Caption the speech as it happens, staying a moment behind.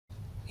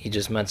He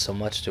just meant so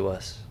much to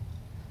us.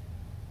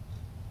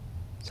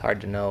 It's hard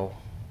to know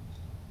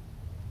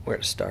where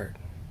to start.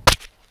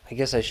 I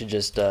guess I should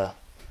just start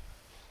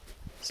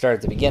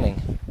at the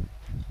beginning.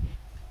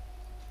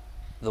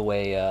 The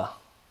way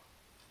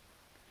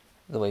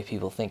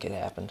people think it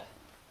happened.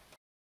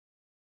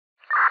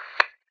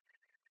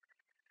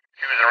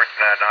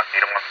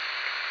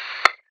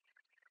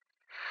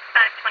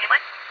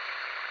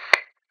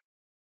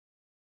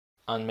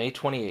 On May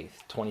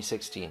 28th,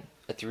 2016,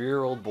 a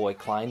 3-year-old boy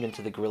climbed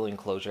into the gorilla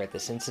enclosure at the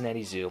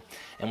Cincinnati Zoo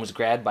and was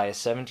grabbed by a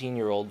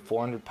 17-year-old,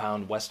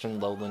 400-pound western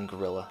lowland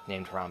gorilla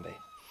named Harambe.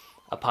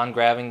 Upon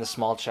grabbing the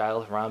small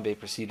child, Harambe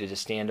proceeded to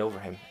stand over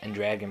him and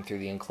drag him through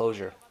the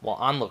enclosure, while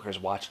onlookers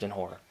watched in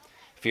horror.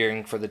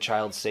 Fearing for the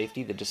child's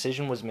safety, the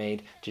decision was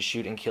made to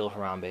shoot and kill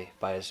Harambe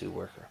by a zoo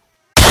worker.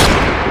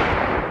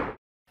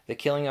 The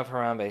killing of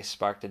Harambe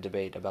sparked a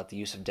debate about the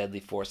use of deadly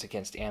force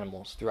against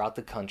animals throughout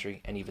the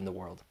country and even the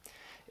world.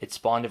 It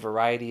spawned a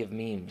variety of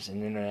memes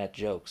and internet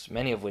jokes,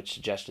 many of which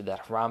suggested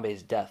that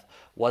Harambe's death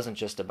wasn't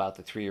just about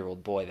the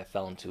 3-year-old boy that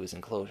fell into his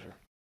enclosure.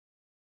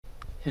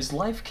 His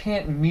life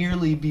can't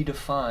merely be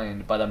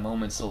defined by the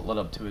moments that led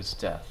up to his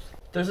death.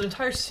 There's an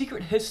entire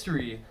secret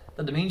history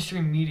that the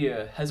mainstream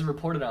media hasn't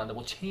reported on that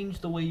will change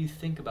the way you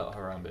think about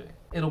Harambe.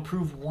 It'll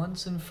prove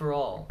once and for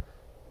all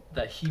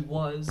that he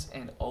was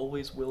and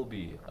always will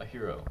be a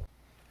hero.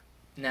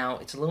 Now,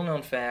 it's a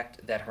little-known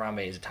fact that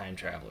Harambe is a time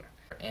traveler.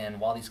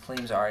 And while these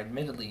claims are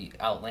admittedly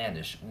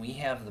outlandish, we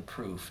have the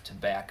proof to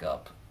back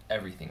up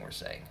everything we're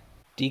saying.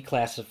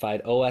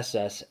 Declassified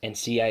OSS and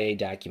CIA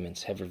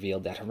documents have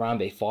revealed that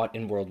Harambe fought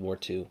in World War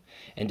II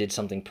and did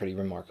something pretty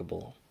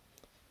remarkable.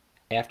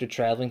 After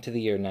traveling to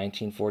the year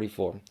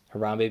 1944,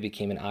 Harambe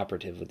became an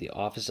operative with the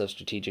Office of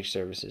Strategic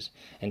Services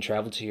and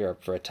traveled to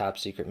Europe for a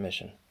top-secret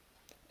mission.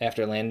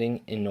 After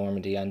landing in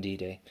Normandy on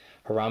D-Day,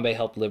 Harambe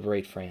helped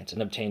liberate France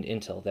and obtained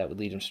intel that would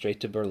lead him straight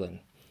to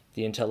Berlin.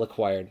 The intel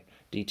acquired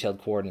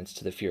detailed coordinates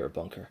to the Führer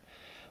bunker,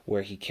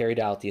 where he carried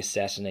out the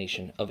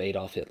assassination of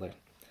Adolf Hitler.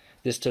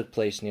 This took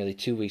place nearly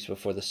 2 weeks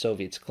before the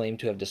Soviets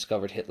claimed to have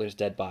discovered Hitler's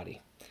dead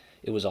body.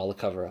 It was all a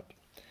cover-up.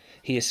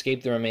 He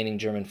escaped the remaining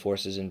German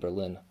forces in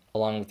Berlin,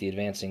 along with the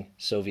advancing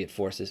Soviet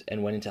forces,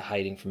 and went into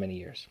hiding for many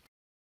years.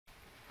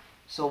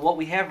 So what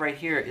we have right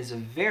here is a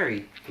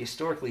very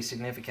historically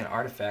significant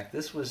artifact.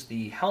 This was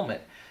the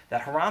helmet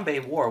that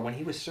Harambe wore when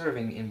he was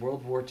serving in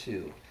World War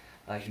II.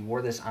 He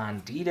wore this on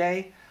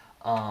D-Day,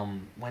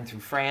 went through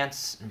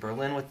France and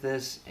Berlin with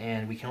this,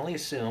 and we can only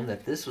assume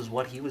that this was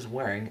what he was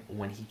wearing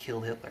when he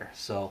killed Hitler.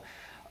 So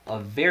a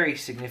very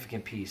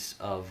significant piece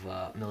of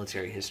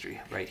military history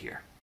right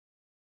here.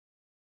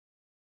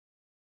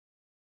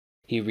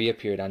 He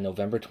reappeared on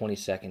November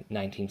 22,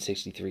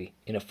 1963,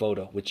 in a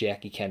photo with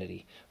Jackie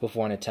Kennedy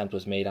before an attempt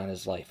was made on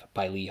his life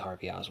by Lee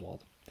Harvey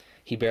Oswald.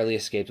 He barely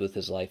escaped with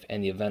his life,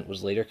 and the event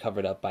was later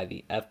covered up by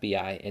the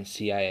FBI and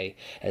CIA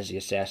as the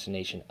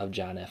assassination of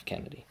John F.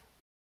 Kennedy.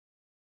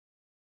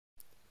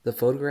 The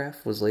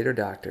photograph was later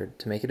doctored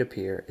to make it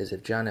appear as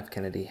if John F.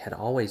 Kennedy had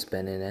always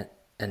been in it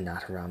and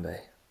not Harambe.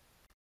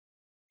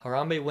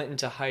 Harambe went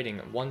into hiding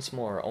once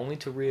more, only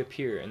to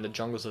reappear in the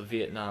jungles of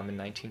Vietnam in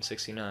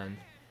 1969.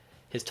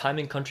 His time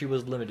in country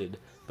was limited,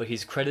 but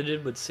he's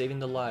credited with saving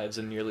the lives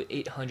of nearly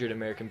 800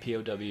 American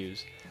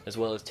POWs, as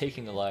well as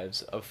taking the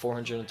lives of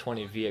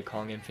 420 Viet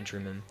Cong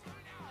infantrymen.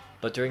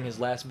 But during his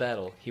last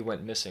battle, he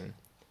went missing.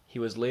 He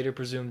was later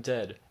presumed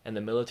dead, and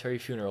the military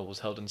funeral was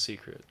held in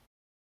secret.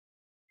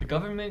 The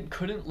government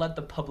couldn't let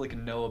the public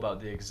know about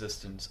the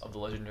existence of the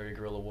legendary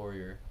guerrilla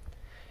warrior.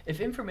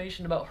 If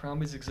information about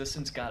Harambe's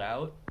existence got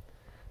out,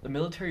 the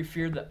military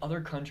feared that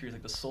other countries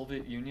like the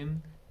Soviet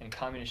Union and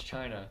Communist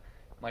China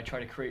might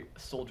try to create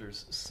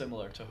soldiers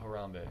similar to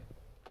Harambe.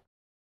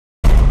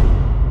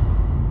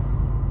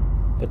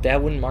 But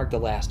that wouldn't mark the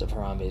last of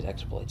Harambe's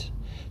exploits.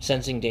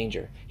 Sensing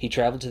danger, he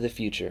traveled to the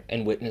future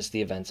and witnessed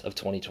the events of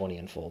 2020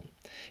 unfold.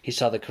 He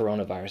saw the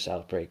coronavirus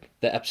outbreak,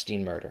 the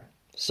Epstein murder,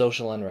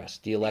 social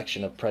unrest, the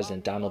election of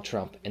President Donald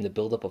Trump, and the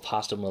buildup of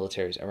hostile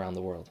militaries around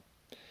the world.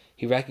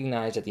 He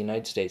recognized that the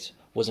United States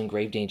was in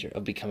grave danger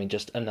of becoming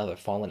just another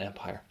fallen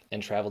empire,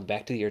 and traveled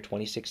back to the year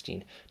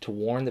 2016 to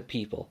warn the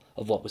people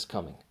of what was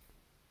coming.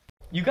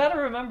 You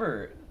gotta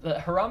remember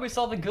that Harambe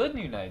saw the good in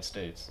the United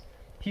States.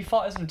 He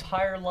fought his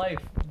entire life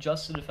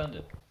just to defend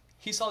it.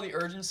 He saw the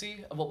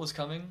urgency of what was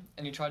coming,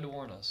 and he tried to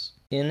warn us.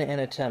 In an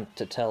attempt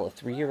to tell a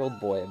 3-year-old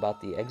boy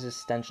about the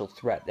existential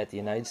threat that the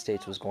United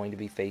States was going to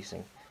be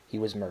facing, he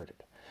was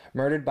murdered.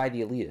 Murdered by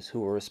the elitists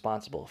who were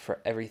responsible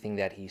for everything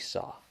that he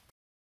saw.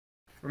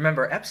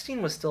 Remember,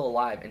 Epstein was still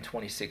alive in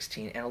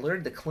 2016 and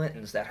alerted the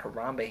Clintons that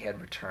Harambe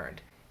had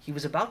returned. He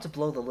was about to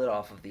blow the lid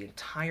off of the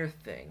entire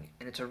thing,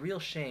 and it's a real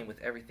shame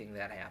with everything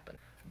that happened.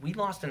 We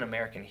lost an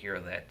American hero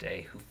that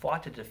day who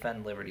fought to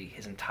defend liberty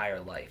his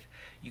entire life.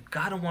 You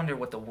gotta wonder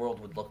what the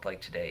world would look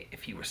like today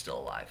if he were still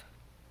alive.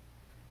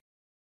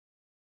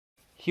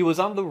 He was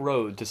on the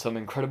road to some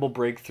incredible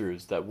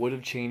breakthroughs that would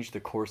have changed the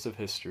course of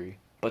history,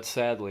 but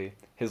sadly,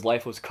 his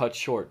life was cut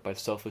short by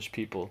selfish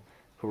people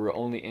who were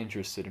only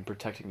interested in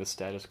protecting the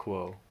status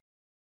quo.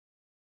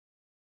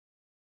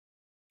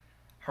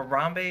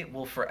 Harambe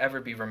will forever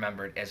be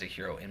remembered as a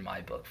hero in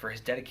my book for his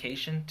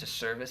dedication to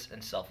service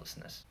and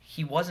selflessness.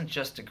 He wasn't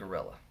just a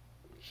guerrilla,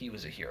 he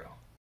was a hero.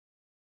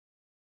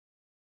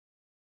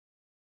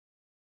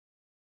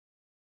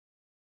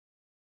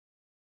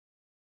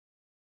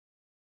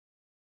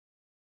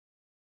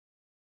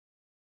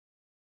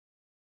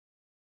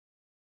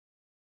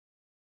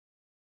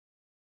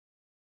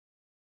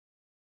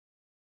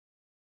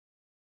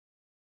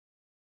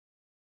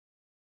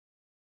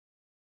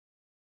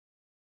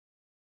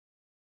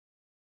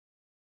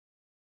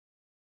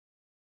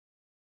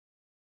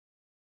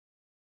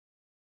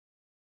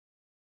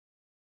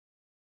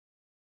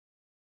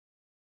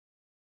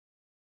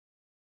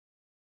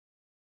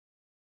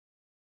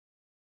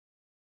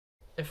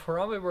 If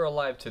Harambe were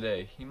alive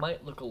today, he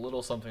might look a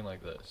little something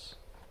like this.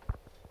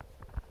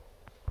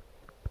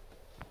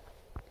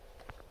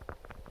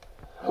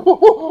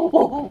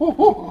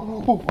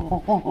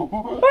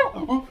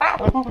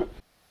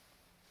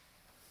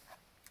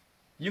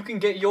 You can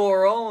get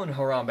your own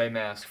Harambe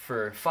mask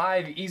for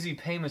 5 easy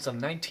payments of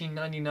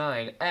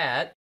 $19.99 at